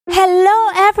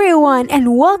Hello, everyone,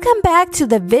 and welcome back to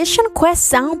the Vision Quest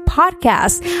Sound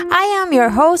podcast. I am your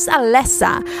host,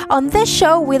 Alessa. On this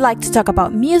show, we like to talk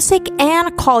about music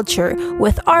and culture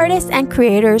with artists and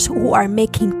creators who are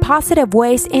making positive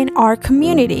waves in our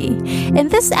community. In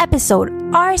this episode,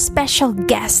 our special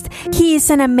guest, he is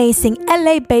an amazing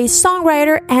LA-based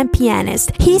songwriter and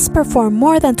pianist. He's performed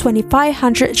more than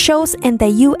 2,500 shows in the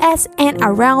US and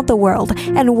around the world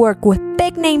and worked with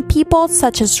big-name people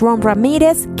such as Ron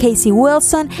Ramirez, Casey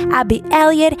Wilson, Abby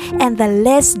Elliott, and the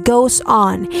list goes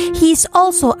on. He's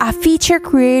also a feature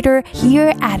creator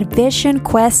here at Vision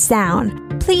Quest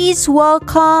Sound. Please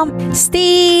welcome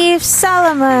Steve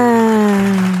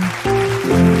Solomon.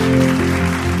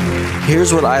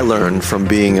 Here's what I learned from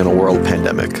being in a world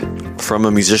pandemic, from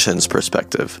a musician's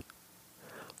perspective.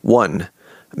 1.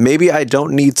 Maybe I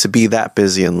don't need to be that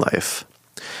busy in life.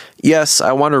 Yes,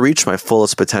 I want to reach my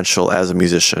fullest potential as a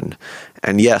musician.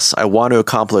 And yes, I want to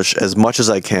accomplish as much as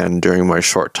I can during my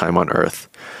short time on Earth.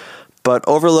 But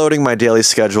overloading my daily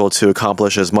schedule to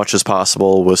accomplish as much as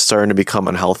possible was starting to become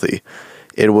unhealthy.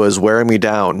 It was wearing me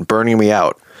down, burning me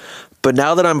out. But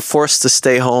now that I'm forced to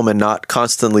stay home and not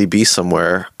constantly be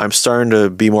somewhere, I'm starting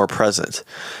to be more present.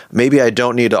 Maybe I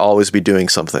don't need to always be doing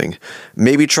something.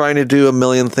 Maybe trying to do a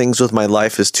million things with my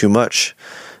life is too much.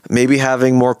 Maybe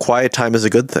having more quiet time is a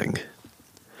good thing.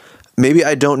 Maybe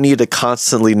I don't need to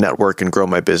constantly network and grow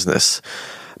my business.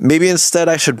 Maybe instead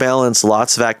I should balance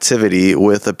lots of activity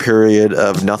with a period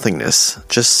of nothingness.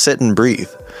 Just sit and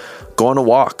breathe. Go on a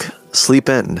walk. Sleep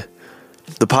in.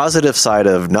 The positive side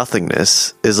of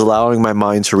nothingness is allowing my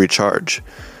mind to recharge.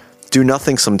 Do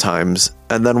nothing sometimes,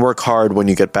 and then work hard when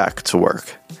you get back to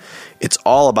work. It's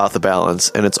all about the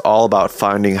balance, and it's all about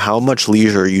finding how much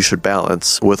leisure you should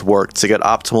balance with work to get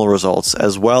optimal results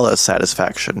as well as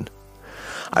satisfaction.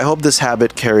 I hope this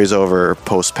habit carries over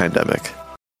post-pandemic.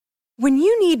 When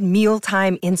you need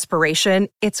mealtime inspiration,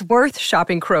 it's worth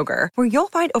shopping Kroger, where you'll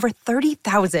find over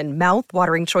 30,000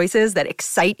 mouth-watering choices that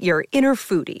excite your inner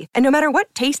foodie. And no matter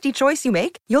what tasty choice you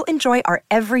make, you'll enjoy our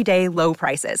everyday low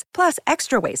prices, plus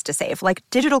extra ways to save, like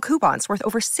digital coupons worth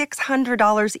over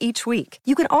 $600 each week.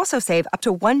 You can also save up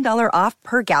to $1 off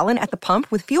per gallon at the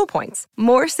pump with fuel points.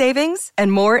 More savings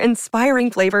and more inspiring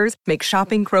flavors make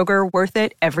shopping Kroger worth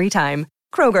it every time.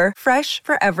 Kroger, fresh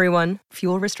for everyone.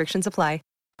 Fuel restrictions apply.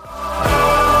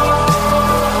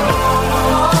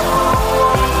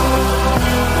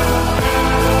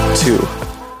 2.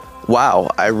 Wow,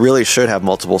 I really should have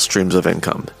multiple streams of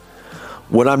income.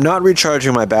 When I'm not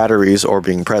recharging my batteries or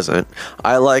being present,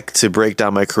 I like to break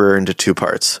down my career into 2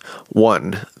 parts.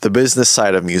 1, the business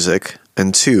side of music,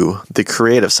 and 2, the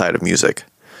creative side of music.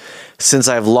 Since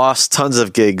I've lost tons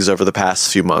of gigs over the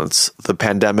past few months, the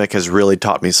pandemic has really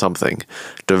taught me something: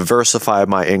 diversify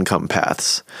my income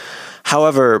paths.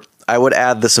 However, I would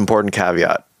add this important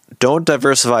caveat. Don't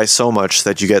diversify so much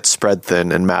that you get spread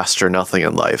thin and master nothing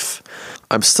in life.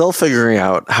 I'm still figuring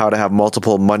out how to have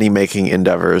multiple money-making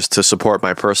endeavors to support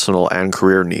my personal and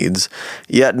career needs,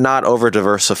 yet not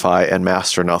over-diversify and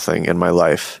master nothing in my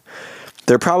life.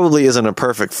 There probably isn't a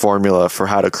perfect formula for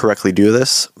how to correctly do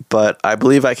this, but I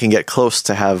believe I can get close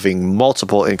to having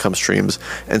multiple income streams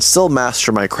and still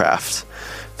master my craft.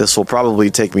 This will probably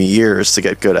take me years to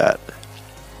get good at.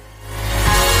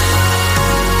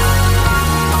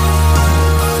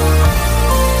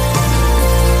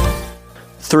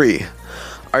 3.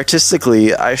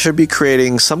 Artistically, I should be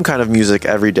creating some kind of music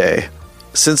every day.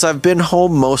 Since I've been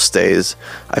home most days,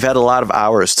 I've had a lot of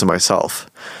hours to myself.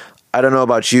 I don't know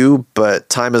about you, but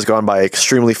time has gone by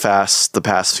extremely fast the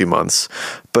past few months,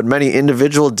 but many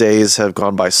individual days have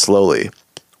gone by slowly.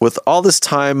 With all this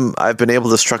time, I've been able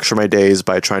to structure my days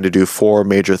by trying to do 4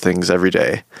 major things every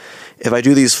day. If I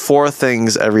do these 4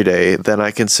 things every day, then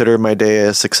I consider my day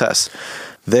a success.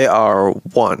 They are: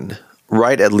 1.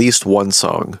 Write at least 1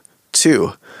 song.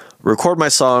 2. Record my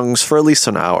songs for at least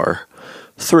an hour.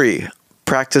 3.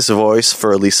 Practice voice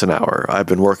for at least an hour. I've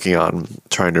been working on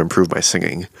trying to improve my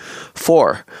singing.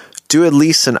 4. Do at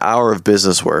least an hour of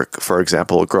business work, for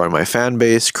example, growing my fan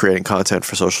base, creating content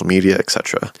for social media,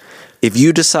 etc. If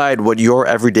you decide what your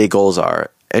everyday goals are,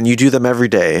 and you do them every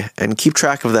day, and keep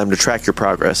track of them to track your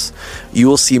progress, you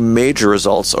will see major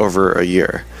results over a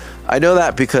year. I know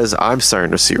that because I'm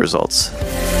starting to see results.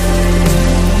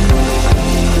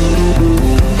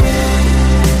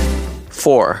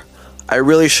 4. I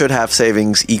really should have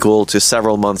savings equal to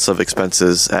several months of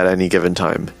expenses at any given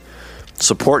time.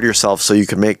 Support yourself so you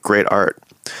can make great art.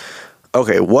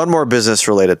 Okay, one more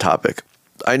business-related topic.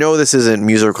 I know this isn't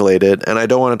music-related, and I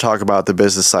don't want to talk about the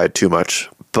business side too much,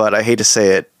 but I hate to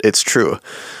say it, it's true.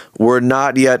 We're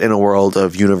not yet in a world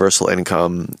of universal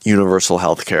income, universal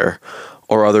healthcare,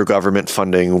 or other government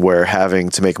funding where having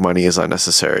to make money is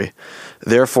unnecessary.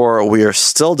 Therefore, we are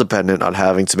still dependent on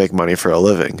having to make money for a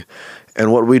living.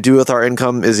 And what we do with our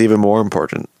income is even more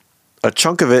important. A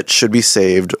chunk of it should be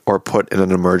saved or put in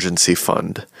an emergency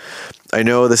fund. I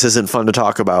know this isn't fun to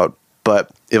talk about, but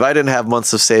if I didn't have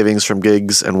months of savings from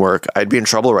gigs and work, I'd be in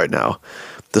trouble right now.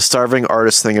 The starving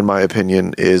artist thing, in my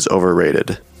opinion, is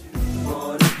overrated.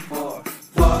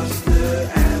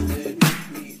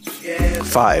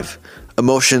 5.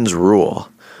 Emotions rule.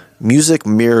 Music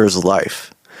mirrors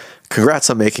life. Congrats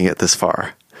on making it this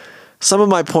far. Some of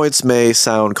my points may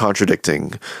sound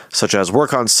contradicting, such as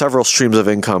work on several streams of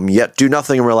income, yet do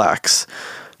nothing and relax.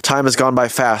 Time has gone by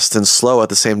fast and slow at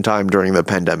the same time during the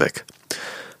pandemic.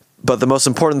 But the most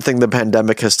important thing the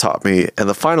pandemic has taught me, and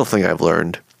the final thing I've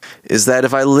learned, is that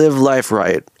if I live life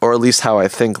right, or at least how I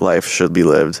think life should be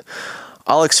lived,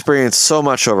 I'll experience so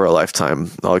much over a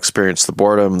lifetime. I'll experience the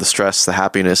boredom, the stress, the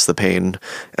happiness, the pain,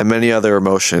 and many other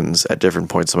emotions at different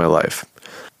points in my life.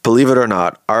 Believe it or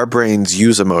not, our brains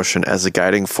use emotion as a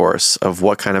guiding force of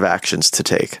what kind of actions to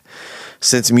take.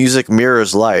 Since music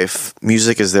mirrors life,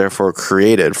 music is therefore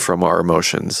created from our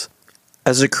emotions.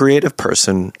 As a creative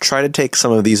person, try to take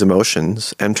some of these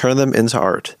emotions and turn them into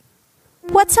art.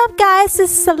 What's up, guys?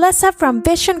 This is Alyssa from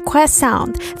Vision Quest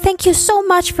Sound. Thank you so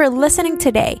much for listening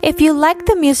today. If you like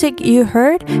the music you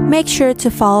heard, make sure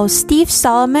to follow Steve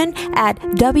Solomon at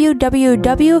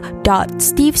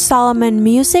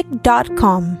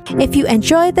www.stevesolomonmusic.com. If you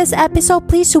enjoyed this episode,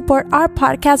 please support our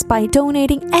podcast by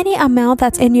donating any amount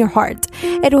that's in your heart.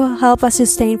 It will help us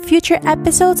sustain future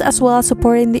episodes as well as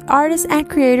supporting the artists and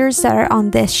creators that are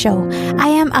on this show. I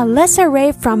am Alyssa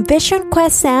Ray from Vision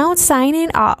Quest Sound signing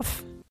off.